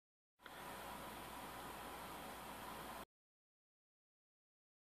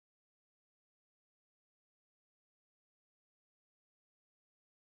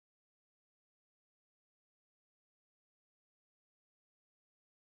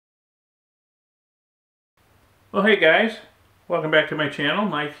Well, hey guys, welcome back to my channel.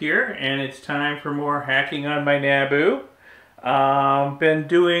 Mike here, and it's time for more hacking on my NABU. Been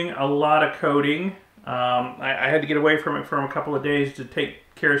doing a lot of coding. I had to get away from it for a couple of days to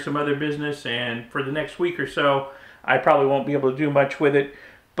take care of some other business, and for the next week or so I probably won't be able to do much with it,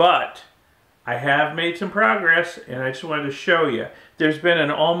 but I have made some progress, and I just wanted to show you. There's been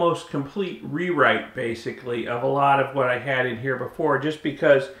an almost complete rewrite, basically, of a lot of what I had in here before, just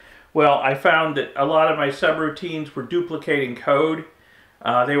because, well, I found that a lot of my subroutines were duplicating code.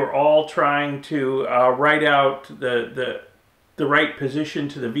 They were all trying to write out the right position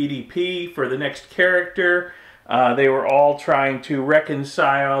to the VDP for the next character. They were all trying to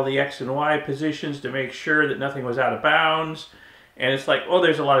reconcile the X and Y positions to make sure that nothing was out of bounds. And it's like, oh,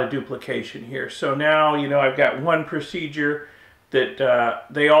 there's a lot of duplication here. So now, you know, I've got one procedure that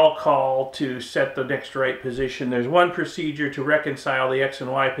they all call to set the next right position. There's one procedure to reconcile the X and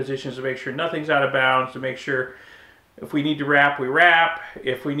Y positions to make sure nothing's out of bounds, to make sure if we need to wrap, we wrap.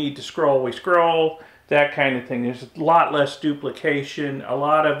 If we need to scroll, we scroll. That kind of thing. There's a lot less duplication. A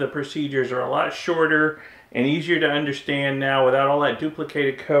lot of the procedures are a lot shorter and easier to understand now without all that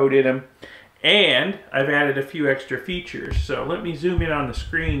duplicated code in them. And I've added a few extra features. So let me zoom in on the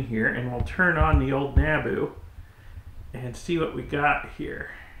screen here, and we'll turn on the old NABU and see what we got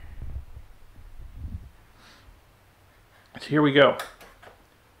here. So here we go.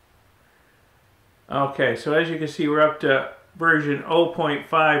 Okay, so as you can see, we're up to version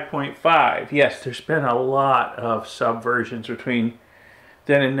 0.5.5. Yes, there's been a lot of subversions between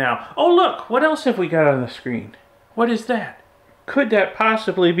then and now. Oh look, what else have we got on the screen? What is that? Could that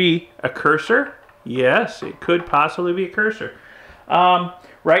possibly be a cursor? Yes, it could possibly be a cursor.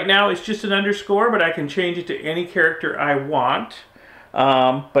 Right now it's just an underscore, but I can change it to any character I want.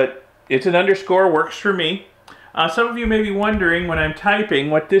 But it's an underscore, works for me. Some of you may be wondering when I'm typing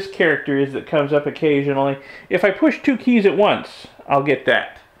what this character is that comes up occasionally. If I push two keys at once, I'll get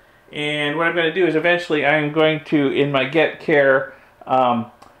that. And what I'm going to do is eventually I'm going to, in my get care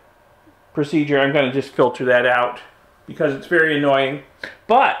procedure, I'm going to just filter that out because it's very annoying.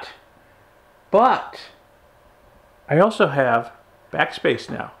 But I also have Backspace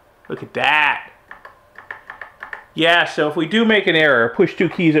now. Look at that. Yeah, so if we do make an error, push two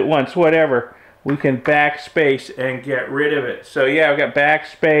keys at once, whatever, we can backspace and get rid of it. So yeah, I've got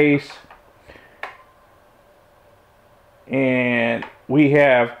backspace, and we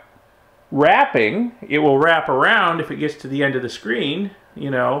have wrapping. It will wrap around if it gets to the end of the screen.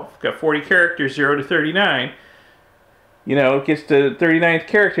 You know, I've got 40 characters, 0 to 39. You know, it gets to the 39th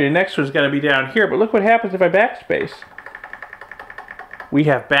character, the next one's going to be down here. But look what happens if I backspace. We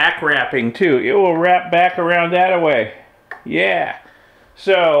have back wrapping too. It will wrap back around that away. Yeah.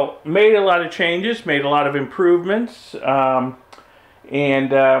 So, made a lot of changes, made a lot of improvements, and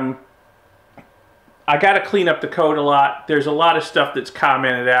I got to clean up the code a lot. There's a lot of stuff that's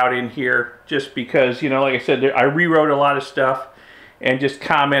commented out in here just because, you know, like I said, I rewrote a lot of stuff and just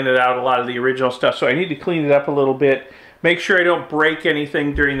commented out a lot of the original stuff. So I need to clean it up a little bit, make sure I don't break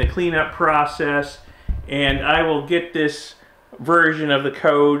anything during the cleanup process, and I will get this version of the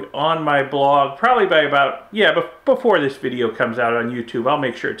code on my blog probably by about, yeah, before this video comes out on YouTube. I'll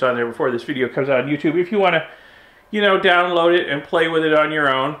make sure it's on there before this video comes out on YouTube if you want to, you know, download it and play with it on your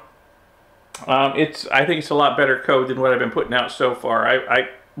own. I think it's a lot better code than what I've been putting out so far. I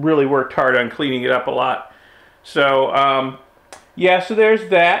really worked hard on cleaning it up a lot. So yeah, so there's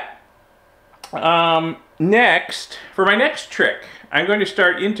that. Next, for my next trick, I'm going to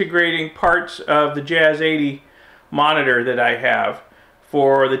start integrating parts of the Jazz 80 monitor that I have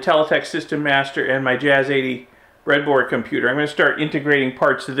for the Teletext System Master and my Jazz 80 breadboard computer. I'm going to start integrating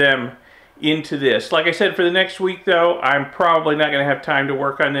parts of them into this. Like I said, for the next week though, I'm probably not going to have time to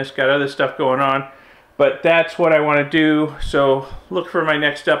work on this. Got other stuff going on, but that's what I want to do. So look for my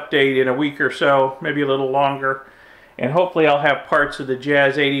next update in a week or so, maybe a little longer, and hopefully I'll have parts of the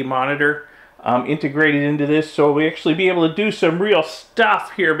Jazz 80 monitor integrated into this, so we'll actually be able to do some real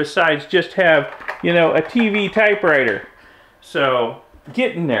stuff here besides just have, you know, a TV typewriter. So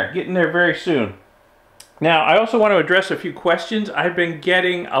getting there very soon. Now I also want to address a few questions. I've been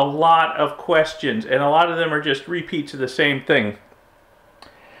getting a lot of questions, and a lot of them are just repeats of the same thing.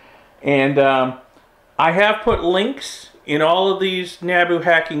 And I have put links in all of these NABU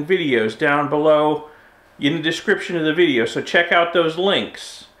hacking videos down below in the description of the video, so check out those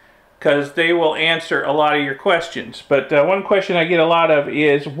links, because they will answer a lot of your questions. But one question I get a lot of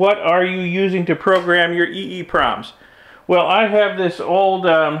is, what are you using to program your EEPROMs? Well, I have this old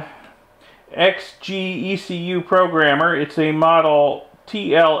XG ECU programmer. It's a model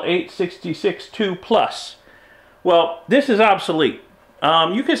TL8662 Plus. Well, this is obsolete.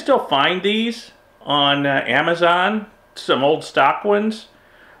 You can still find these, on Amazon, some old stock ones.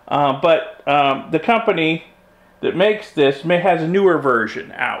 But the company that makes this has a newer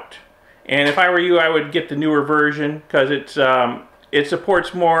version out. And if I were you, I would get the newer version because it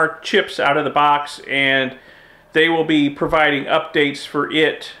supports more chips out of the box, and they will be providing updates for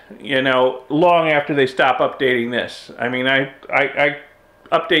it, you know, long after they stop updating this. I mean, I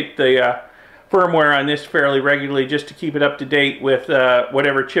update the firmware on this fairly regularly just to keep it up to date with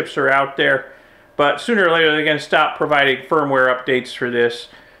whatever chips are out there. But sooner or later, they're going to stop providing firmware updates for this.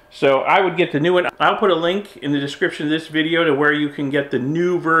 So I would get the new one. I'll put a link in the description of this video to where you can get the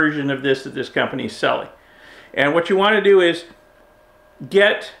new version of this that this company is selling. And what you want to do is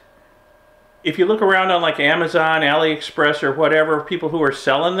get, if you look around on like Amazon, AliExpress, or whatever, people who are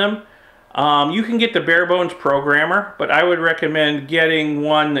selling them, you can get the bare bones programmer, but I would recommend getting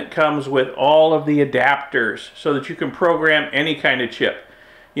one that comes with all of the adapters so that you can program any kind of chip.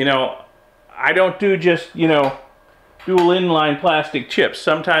 You know, I don't do just, you know, dual inline plastic chips.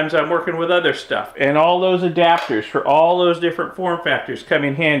 Sometimes I'm working with other stuff, and all those adapters for all those different form factors come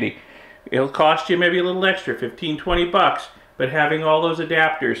in handy. It'll cost you maybe a little extra, 15, 20 bucks, but having all those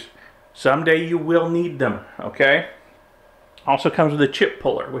adapters, someday you will need them, okay? Also comes with a chip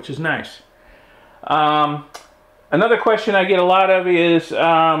puller, which is nice. Another question I get a lot of is,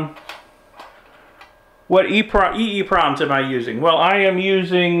 what EEPROMs am I using? Well, I am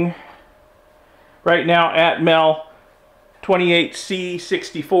using, right now, Atmel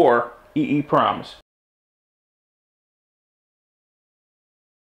 28C64 EEPROMs.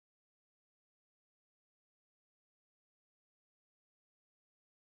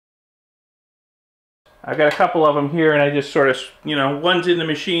 I've got a couple of them here, and I just sort of, you know, one's in the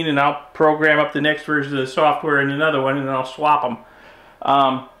machine, and I'll program up the next version of the software in another one, and then I'll swap them.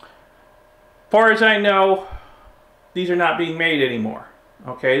 Far as I know, these are not being made anymore.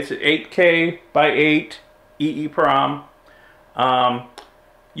 Okay, it's an 8K by 8 EEPROM.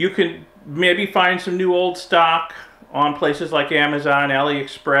 You can maybe find some new old stock on places like Amazon,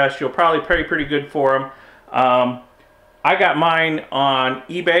 AliExpress. You'll probably pay pretty good for them. I got mine on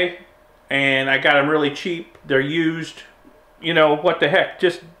eBay, and I got them really cheap. They're used. You know, what the heck?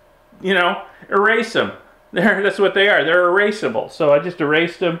 Just, you know, erase them. That's what they are. They're erasable. So I just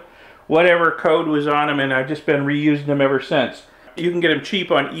erased them, whatever code was on them, and I've just been reusing them ever since. You can get them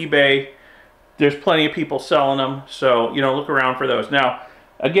cheap on eBay. There's plenty of people selling them, so, you know, look around for those. Now,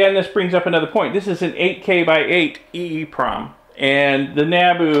 again, this brings up another point. This is an 8K by 8 EEPROM, and the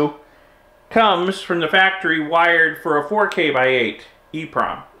NABU comes from the factory wired for a 4K by 8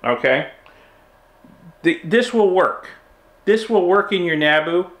 EEPROM, okay? This will work. This will work in your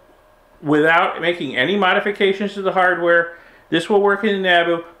NABU without making any modifications to the hardware. This will work in the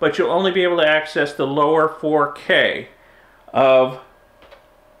NABU, but you'll only be able to access the lower 4K of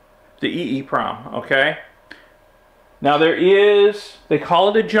the EEPROM, okay? Now there is, they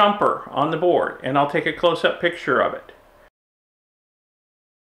call it a jumper on the board, and I'll take a close-up picture of it.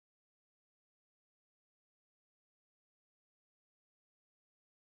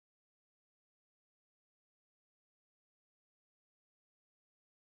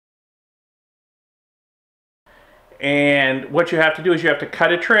 And what you have to do is you have to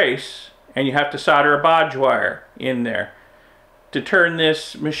cut a trace, and you have to solder a bodge wire in there to turn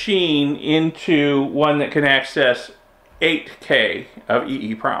this machine into one that can access 8K of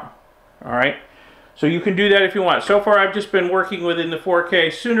EEPROM. All right, so you can do that if you want. So far, I've just been working within the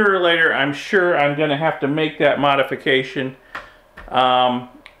 4K. Sooner or later, I'm sure I'm going to have to make that modification. I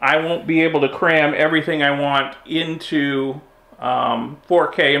won't be able to cram everything I want into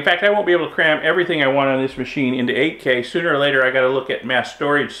 4K. In fact, I won't be able to cram everything I want on this machine into 8K. Sooner or later, I got to look at mass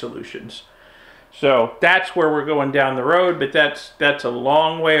storage solutions. So that's where we're going down the road, but that's a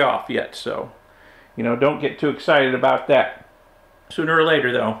long way off yet. So, you know, don't get too excited about that. Sooner or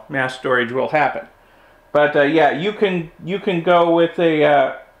later, though, mass storage will happen. But yeah, you can go with a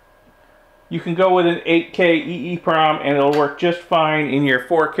an 8K EEPROM, and it'll work just fine in your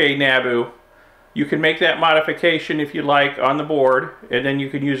 4K NABU. You can make that modification if you like on the board, and then you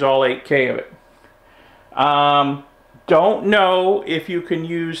can use all 8K of it. Don't know if you can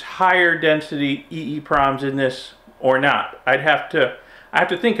use higher density EEPROMs in this or not. I have to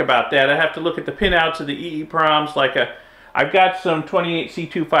think about that. I have to look at the pinouts of the EEPROMs. I've got some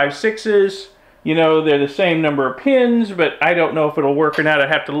 28C256s. You know, they're the same number of pins, but I don't know if it'll work or not. I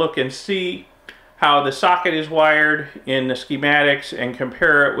have to look and see how the socket is wired in the schematics and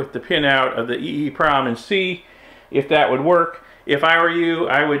compare it with the pinout of the EEPROM and see if that would work. If I were you,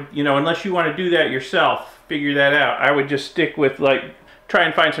 I would, you know, unless you want to do that yourself, figure that out. I would just stick with, like, try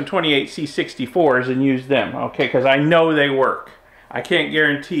and find some 28C64s and use them, okay? Because I know they work. I can't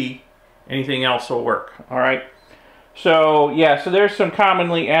guarantee anything else will work. All right. So yeah, so there's some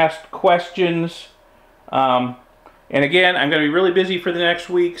commonly asked questions. And again, I'm going to be really busy for the next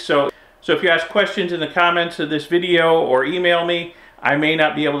week. So if you ask questions in the comments of this video or email me, I may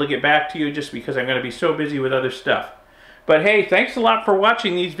not be able to get back to you just because I'm going to be so busy with other stuff. But hey, thanks a lot for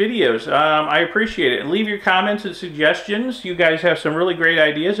watching these videos. I appreciate it. And leave your comments and suggestions. You guys have some really great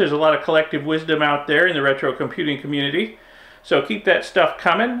ideas. There's a lot of collective wisdom out there in the retro computing community. So keep that stuff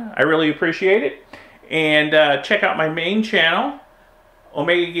coming. I really appreciate it. And check out my main channel,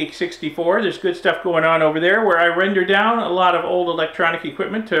 Omega Geek 64. There's good stuff going on over there where I render down a lot of old electronic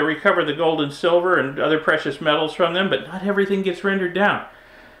equipment to recover the gold and silver and other precious metals from them, but not everything gets rendered down.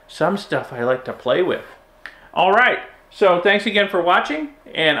 Some stuff I like to play with. All right. So thanks again for watching,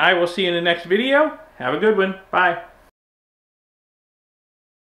 and I will see you in the next video. Have a good one. Bye.